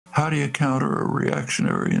How do you counter a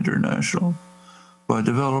reactionary international? By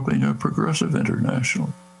developing a progressive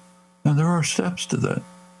international. And there are steps to that.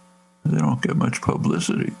 They don't get much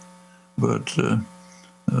publicity, but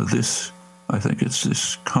I think it's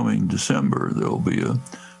this coming December, there'll be a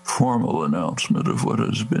formal announcement of what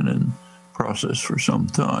has been in process for some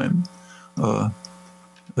time. Yanis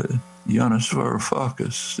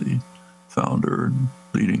Varoufakis, the founder and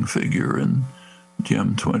leading figure in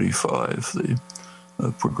DiEM25,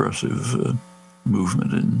 the progressive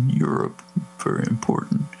movement in Europe, very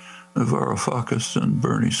important. Varoufakis and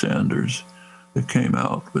Bernie Sanders came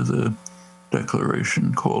out with a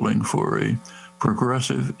declaration calling for a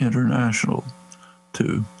progressive international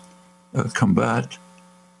to combat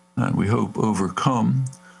and we hope overcome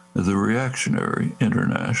the reactionary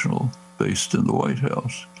international based in the White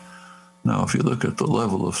House. Now, if you look at the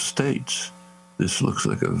level of states, this looks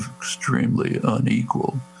like an extremely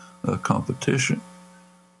unequal competition.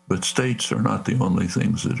 But states are not the only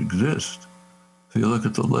things that exist. If you look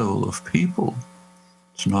at the level of people,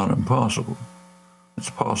 it's not impossible. It's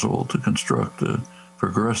possible to construct a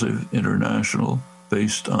progressive international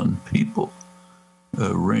based on people,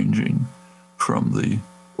 ranging from the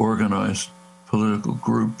organized political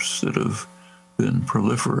groups that have been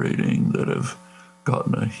proliferating, that have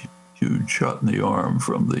gotten a huge shot in the arm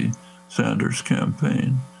from the Sanders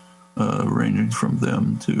campaign, ranging from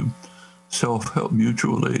them to self-help,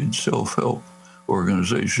 mutual aid, self-help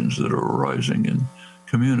organizations that are arising in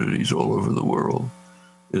communities all over the world,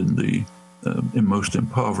 in most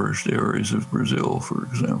impoverished areas of Brazil, for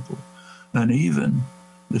example. And even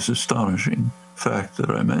this astonishing fact that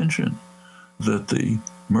I mentioned, that the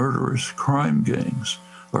murderous crime gangs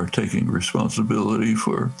are taking responsibility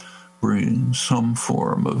for bringing some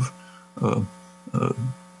form of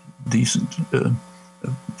decent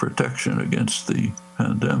protection against the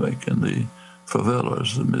pandemic in the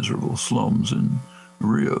favelas, the miserable slums in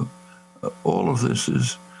Rio. All of this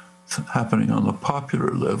is happening on the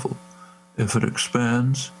popular level. If it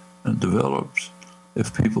expands and develops,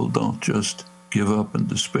 if people don't just give up and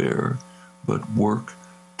despair, but work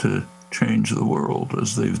to change the world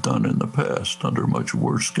as they've done in the past under much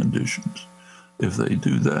worse conditions, if they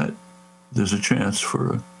do that, there's a chance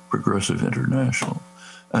for a progressive international.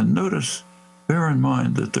 And notice, bear in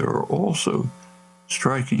mind that there are also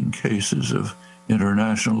striking cases of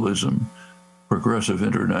internationalism, progressive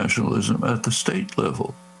internationalism at the state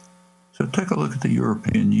level. So take a look at the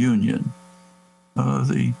European Union.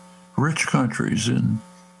 The rich countries in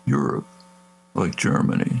Europe, like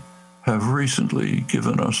Germany, have recently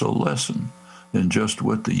given us a lesson in just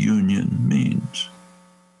what the union means,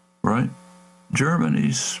 right?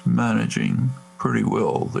 Germany's managing pretty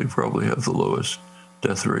well. They probably have the lowest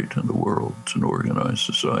death rate in the world. It's an organized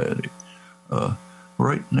society.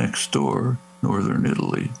 Right next door, northern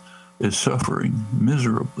Italy, is suffering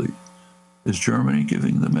miserably. Is Germany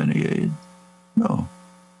giving them any aid? No.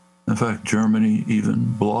 In fact, Germany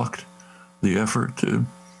even blocked the effort to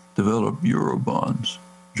develop Eurobonds,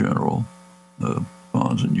 general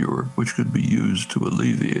bonds in Europe, which could be used to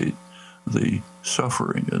alleviate the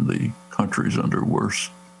suffering in the countries under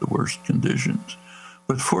the worst conditions.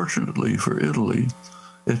 But fortunately for Italy,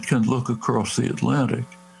 it can look across the Atlantic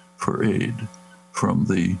for aid from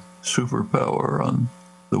the superpower on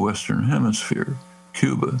the Western Hemisphere,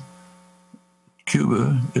 Cuba.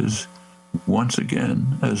 Cuba is once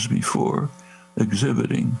again, as before,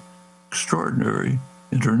 exhibiting extraordinary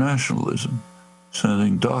internationalism,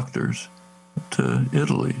 sending doctors to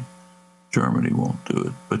Italy. Germany won't do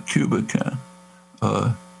it, but Cuba can.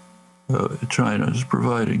 China is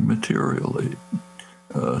providing material aid.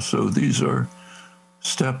 So these are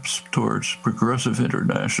steps towards progressive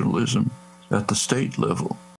internationalism at the state level.